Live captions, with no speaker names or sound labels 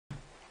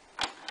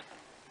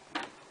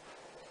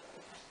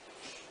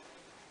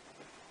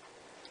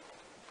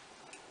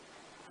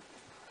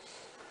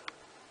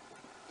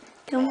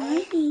Good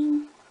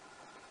morning.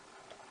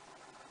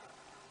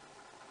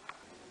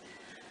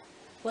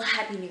 Well,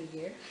 Happy New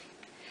Year.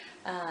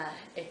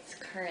 It's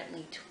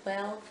currently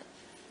 12:40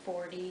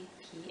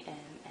 p.m.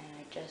 and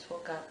I just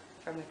woke up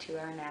from a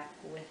 2-hour nap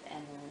with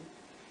Emily.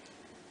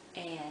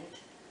 And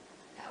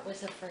that was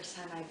the first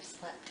time I've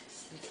slept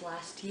since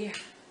last year.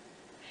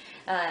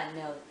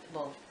 No,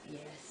 well,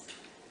 yes.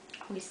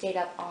 We stayed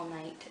up all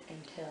night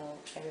until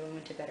everyone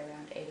went to bed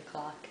around 8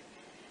 o'clock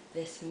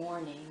this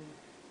morning,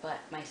 but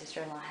my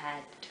sister-in-law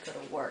had to go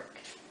to work,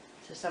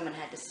 so someone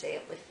had to stay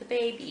up with the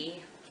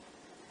baby.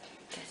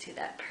 Guess who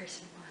that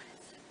person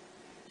was?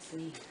 It's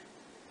me.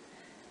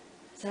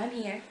 So I'm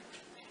here,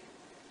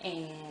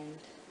 and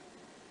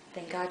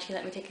thank God she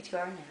let me take a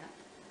 2-hour nap,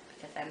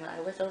 because I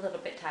was a little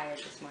bit tired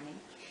this morning,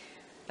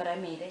 but I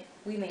made it.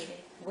 We made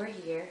it. We're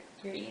here.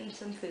 You're eating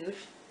some food,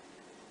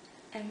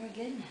 and we're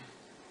good now.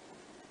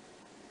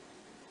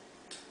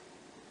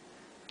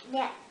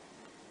 Yeah.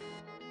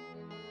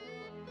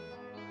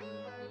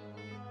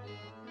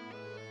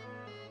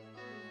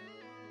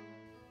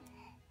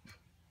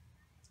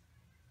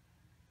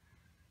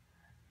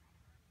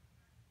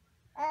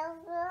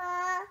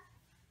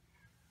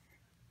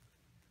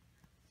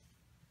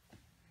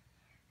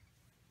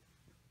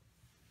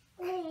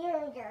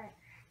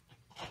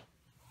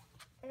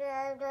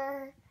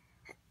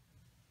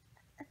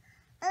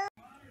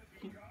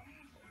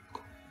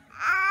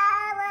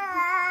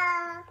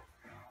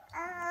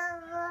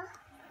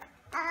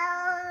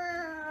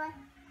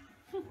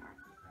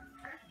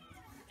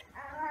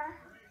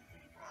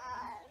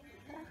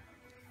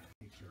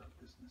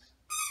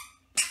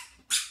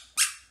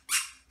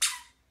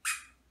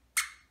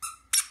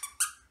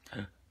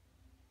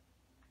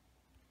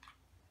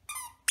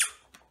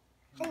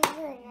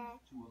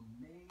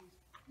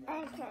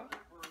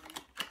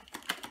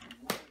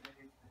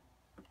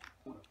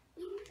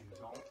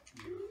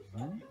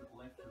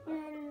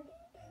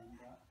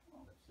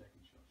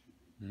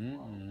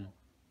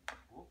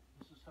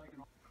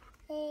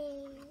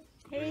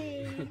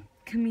 Hey,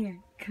 come here,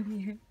 come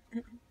here.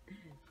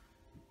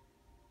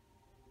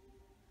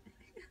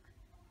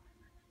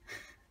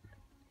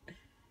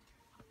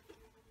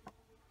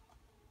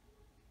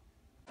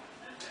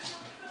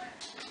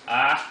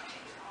 Ah.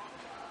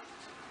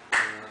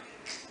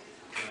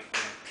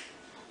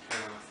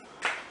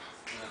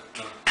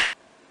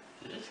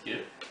 It is good.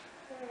 It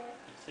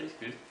tastes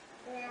good.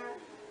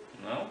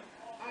 No?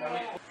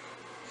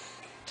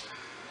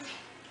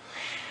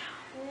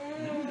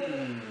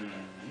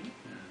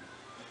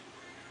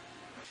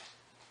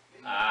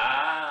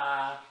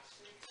 Ah.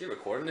 You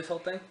recording this whole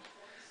thing?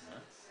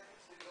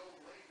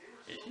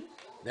 Is she?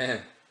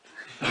 Man.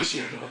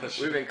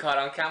 We've been caught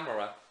on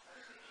camera.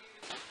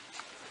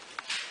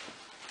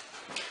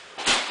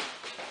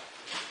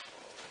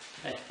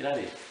 Hey, get out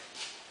of here.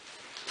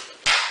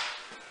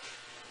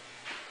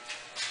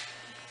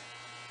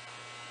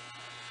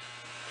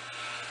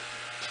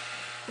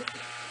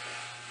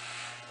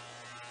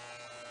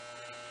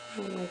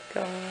 Oh my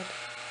God.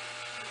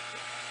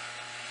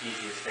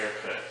 Easiest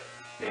haircut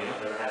Daniel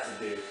ever has to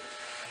do.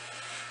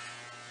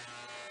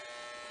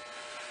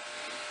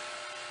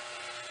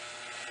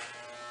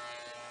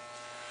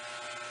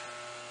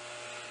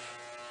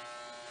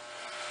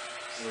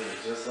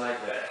 Just like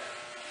that.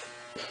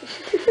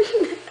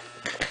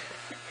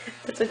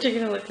 That's what you're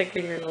gonna look like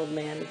when you're an old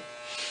man.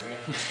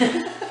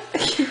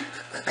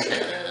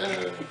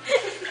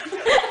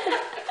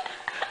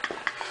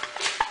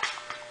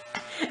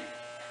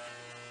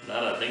 Now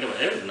that I think about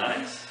it, it was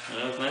nice. You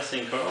know, it was nice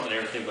seeing Carl and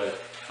everything, but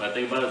when I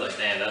think about it, it's like,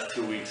 damn, that's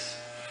 2 weeks.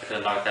 I could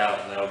have knocked out,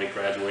 and then I'll be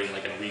graduating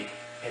like in a week.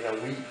 In a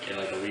week? In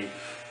like a week.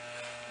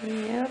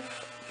 Yep.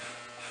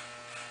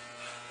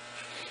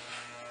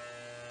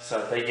 So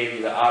if they gave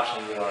you the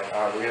option, you're like,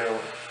 oh, real?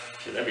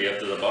 Should that be up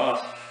to the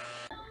boss?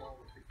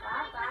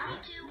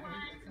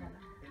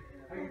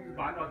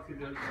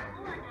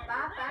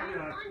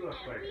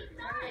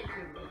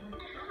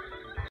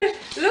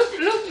 Look,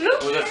 look,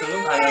 look.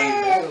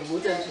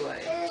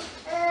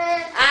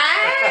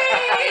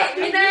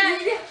 Mina,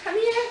 come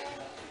here.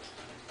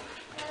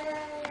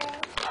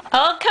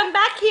 Oh, come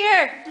back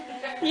here.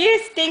 You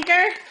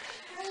stinker.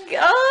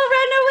 Oh,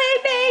 run away,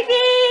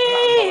 baby.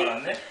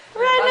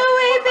 Run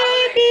away,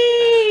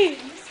 baby.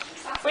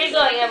 Where are you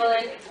going,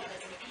 Evelyn?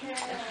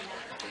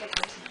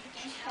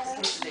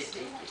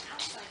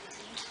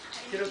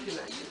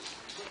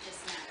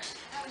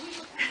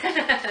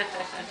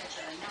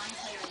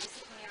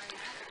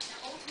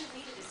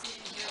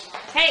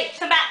 Hey,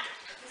 come back.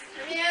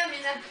 Come here,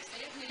 Mina.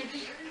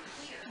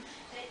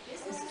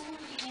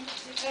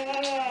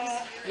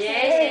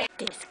 Yes.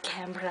 This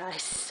camera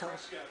is so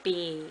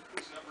big.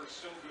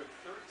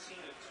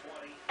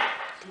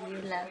 Do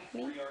you love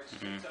me?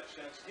 Mm-hmm.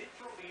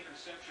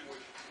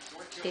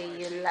 Do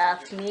you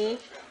love me?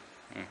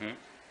 Mm-hmm.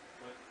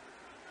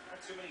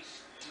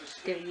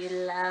 Do you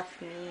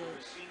love me?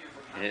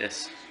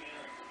 Yes.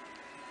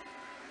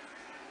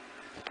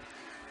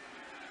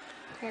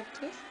 Have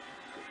you?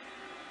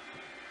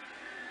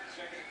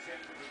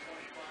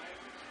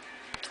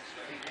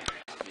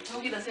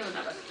 저기다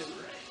세워놔봐.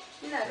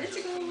 미나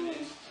렛츠고.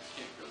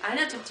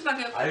 아니야 접지 마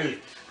그냥. 아유.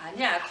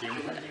 아니야.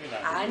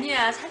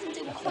 아니야 사진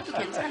찍고 커도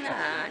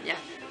괜찮아. 아니야.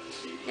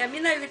 야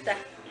미나 여기 있다.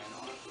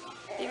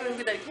 이거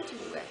여기다 이렇게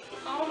해주는 거야.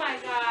 Oh my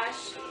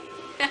gosh.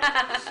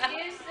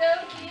 You're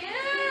so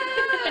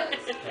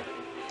cute.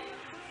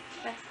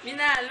 자,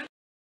 미나 look.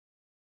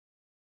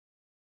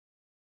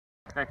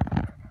 Hey,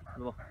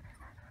 누워.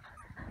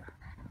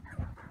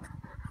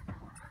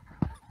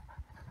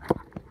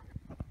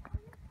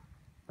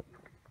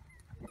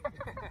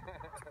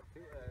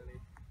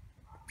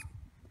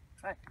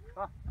 Hey,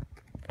 come on.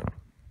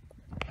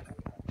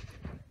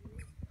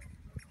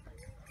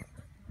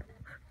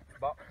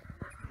 Ball.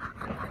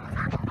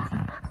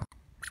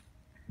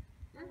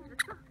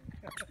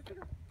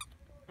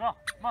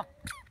 마.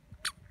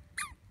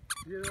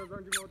 뒤에서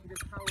던지면 어떻게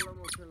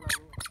타올라면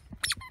어쩌려고.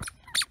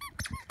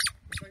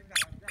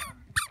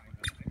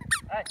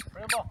 Hey,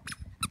 bring the ball.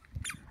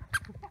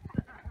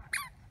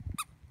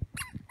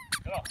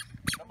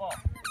 Come on.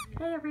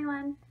 Hey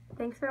everyone!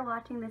 Thanks for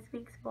watching this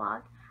week's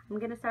vlog. I'm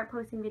going to start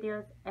posting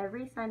videos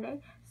every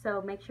Sunday,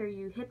 so make sure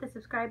you hit the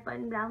subscribe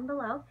button down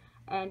below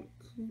and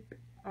keep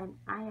an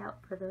eye out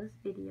for those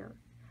videos.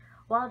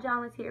 While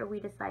John was here, we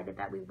decided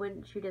that we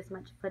wouldn't shoot as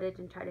much footage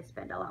and try to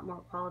spend a lot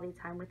more quality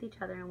time with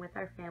each other and with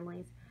our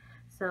families.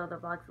 So the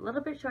vlog's a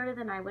little bit shorter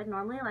than I would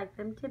normally like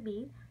them to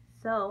be,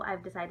 so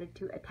I've decided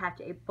to attach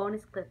a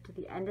bonus clip to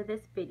the end of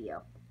this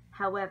video.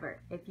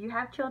 However, if you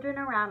have children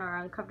around or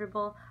are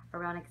uncomfortable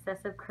around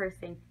excessive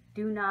cursing,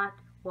 do not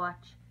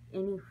watch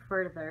any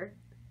further.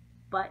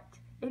 But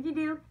if you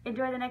do,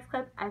 enjoy the next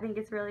clip. I think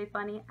it's really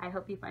funny. I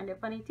hope you find it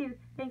funny too.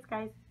 Thanks,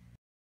 guys.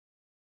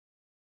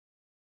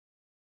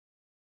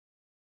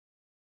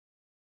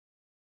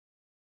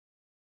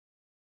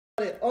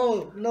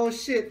 Oh, no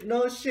shit,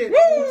 no shit,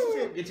 no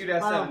shit. Get you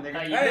that seven,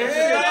 nigga.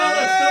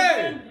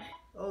 Hey!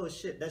 Oh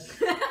shit, that's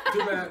Too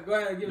bad. Go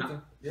ahead, give it to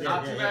him.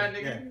 Not too bad,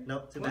 nigga. Yeah, no,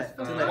 too bad.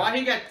 Too Too late. Why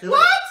he got Too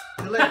what?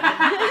 Too late.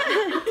 Man.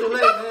 Too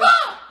late, man.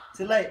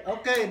 Too late.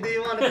 Okay, do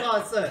you want to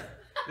call, sir?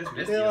 This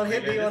Do you want to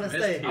hit? Do you want to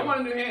stay? I want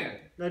a new hand.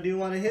 No, do you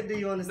want to hit? Do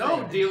you want to stay?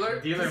 No, dealer.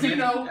 Dealer,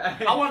 Casino.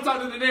 man. I want to talk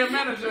to the damn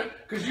manager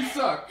because you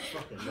suck.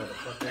 Fucking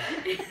motherfucker.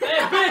 Hey,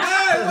 bitch!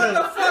 Hey, what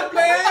the fuck,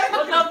 man?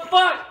 What the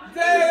fuck?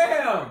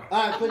 Damn.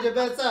 Alright, put your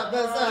bets up,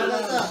 bets up,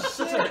 bets up.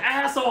 Such an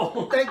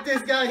asshole. Take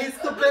this guy, he's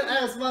stupid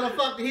ass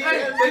motherfucker. He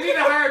Hey, is. they need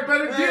to hire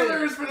better Hey.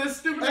 dealers for this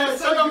stupid Hey,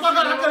 ass shut the fuck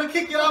up, I'm casino. gonna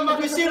kick you out of my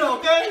casino,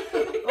 okay?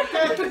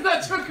 Okay? It's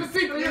not your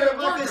casino, Yeah, you're a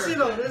my worker.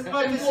 casino. This is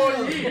my casino.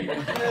 Employee.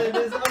 Yeah,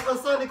 this is Uncle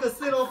Sonny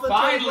Casino for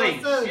Finally.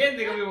 24/7. Shit,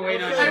 nigga, we were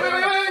waiting on Okay. Hey, wait.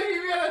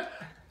 You gotta...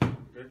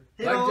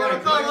 He don't want to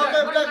Blackjack, call. blackjack,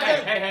 Okay,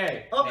 blackjack. blackjack.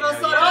 Hey. Uncle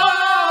Hey, Sonny.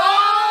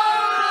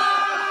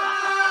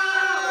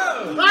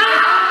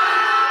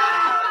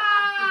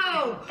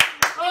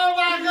 Oh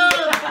my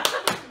God!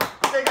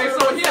 Thank you Hey, very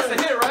so much, he has sir.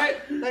 to hit, right?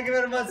 Thank you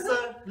very much,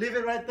 sir. Leave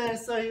it right there,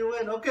 sir. You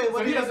win. Okay, So what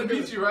do he you has to have to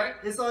beat do? you, right?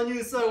 It's on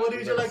you, sir. What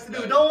would you like to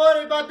do? Don't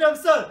worry about them,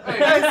 sir. Hey.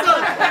 Hey, sir.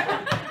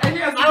 And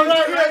he has to I'm beat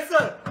right you, here, right?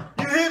 sir.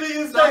 You hear me?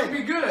 You So I stay. can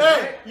be good, Hey,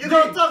 right? you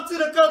don't talk to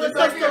the other Yes,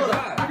 I can.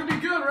 customer. I can be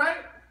good, right?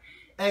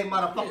 Hey,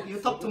 motherfucker, you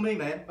talk to me,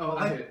 man. Oh,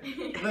 I hey,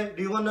 hit. hey,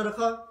 do you want another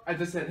car? I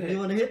just said Do you hit.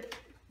 want to hit?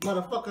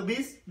 Motherfucker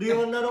beast. Do you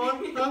want another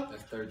one? Huh?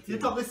 That's 13. You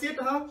talking shit,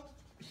 huh?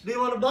 Do you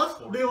want to bust?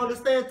 Do you want to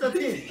stay at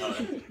 13?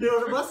 Do you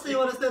want to bust? Do you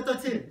want to stay at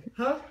 13?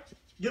 Huh?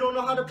 You don't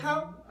know how to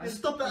count? You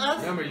stupid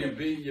ass? Remember,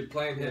 you're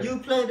playing him. You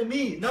play to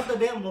me, not to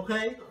them,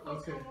 okay?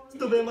 Okay.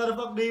 Stupid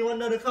motherfucker, do you want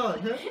another car?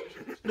 Huh?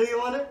 Do you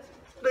want it?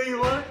 Do you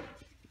want it?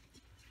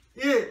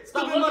 Yeah,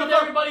 Stop stupid looking at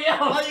motherfucker. everybody Why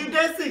else. you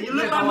dancing? You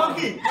look like a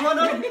monkey. You want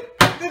another?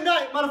 Good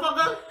night,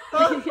 motherfucker.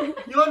 Huh?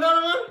 You want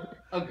another one?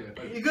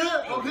 Okay. You good?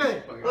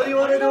 Okay. What do you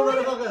want to do,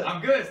 motherfucker?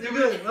 I'm good. You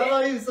good? How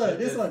about you, sir?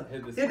 This one.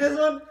 Hit this Hit this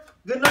one.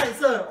 Good night,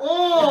 sir.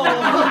 Oh!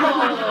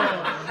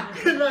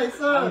 Good night,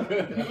 sir.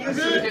 You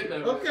good?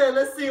 Okay,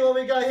 let's see what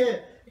we got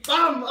here.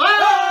 Bam!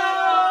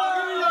 Oh!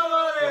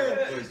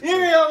 Give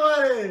me your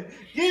money!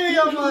 Give me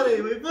your money!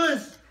 Give me your money! We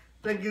push.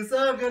 Thank you,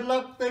 sir. Good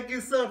luck. Thank you,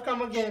 sir.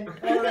 Come again.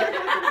 All right.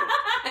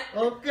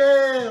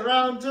 Okay,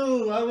 round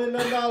 2. I win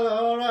 $1.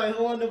 All right.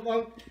 Who want to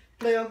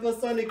play Uncle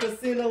Sonny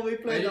Casino? We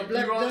play the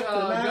blackjack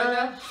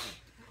tonight.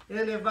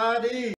 Anybody?